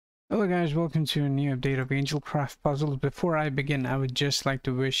Hello guys, welcome to a new update of AngelCraft Puzzle. Before I begin, I would just like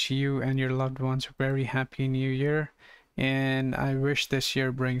to wish you and your loved ones a very happy new year, and I wish this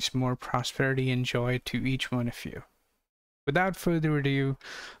year brings more prosperity and joy to each one of you. Without further ado,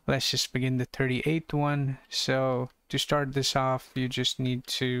 let's just begin the 38th one. So to start this off, you just need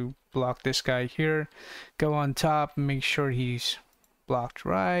to block this guy here, go on top, make sure he's blocked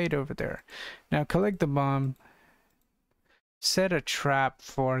right over there. Now collect the bomb. Set a trap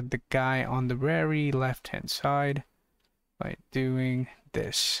for the guy on the very left hand side by doing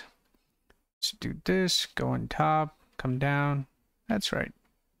this. Let's do this, go on top, come down. That's right.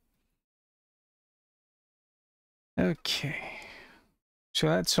 Okay. So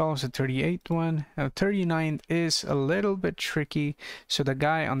that solves the 38th one. Now 39th is a little bit tricky. So the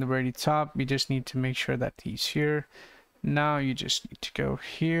guy on the very top, we just need to make sure that he's here. Now you just need to go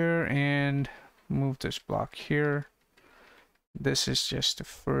here and move this block here. This is just a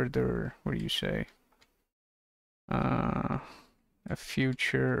further, what do you say? A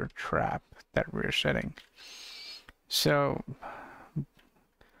future trap that we're setting. So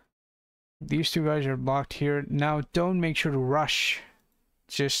these two guys are blocked here. Now don't make sure to rush.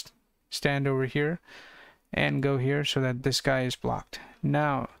 Just stand over here and go here so that this guy is blocked.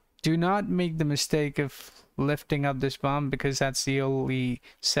 Now do not make the mistake of lifting up this bomb, because that's the only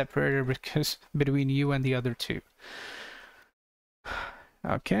separator between you and the other two.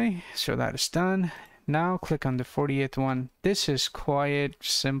 Okay, so that is done. Now click on the 40th one. This is quite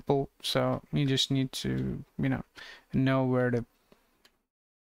simple, so you just need to, know where to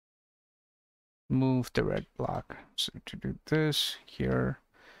move the red block. So to do this here,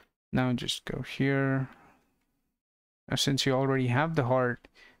 now just go here. Now since you already have the heart,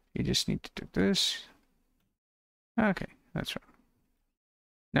 you just need to do this. Okay, that's right.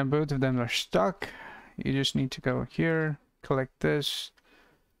 Now both of them are stuck. You just need to go here, collect this.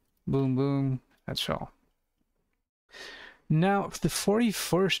 Boom, boom. That's all. Now, the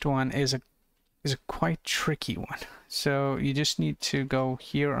 41st one is a quite tricky one. So you just need to go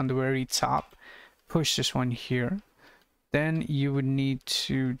here on the very top, push this one here. Then you would need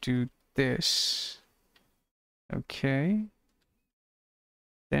to do this. Okay.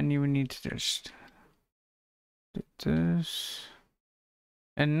 Then you would need to just do this.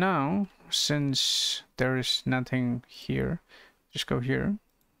 And now, since there is nothing here, just go here.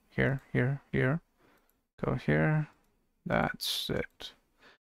 Here, go here. That's it.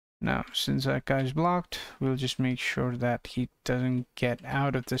 Now, since that guy's blocked, we'll just make sure that he doesn't get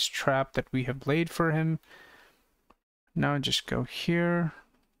out of this trap that we have laid for him. Now just go here,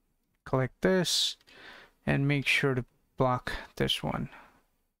 collect this, and make sure to block this one.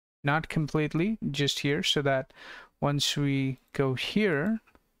 Not completely, just here, so that once we go here,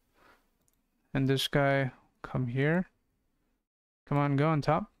 and this guy come here, come on, go on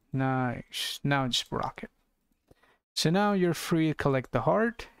top. Nice. Now just block it. So now you're free to collect the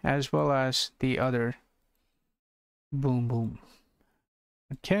heart as well as the other. Boom, boom.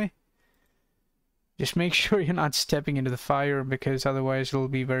 Okay. Just make sure you're not stepping into the fire, because otherwise it'll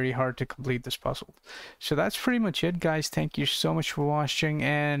be very hard to complete this puzzle. So that's pretty much it, guys. Thank you so much for watching,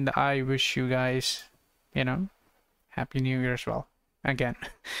 and I wish you guys, Happy New Year as well. Again.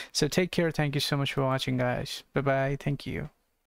 So take care. Thank you so much for watching, guys. Bye-bye. Thank you.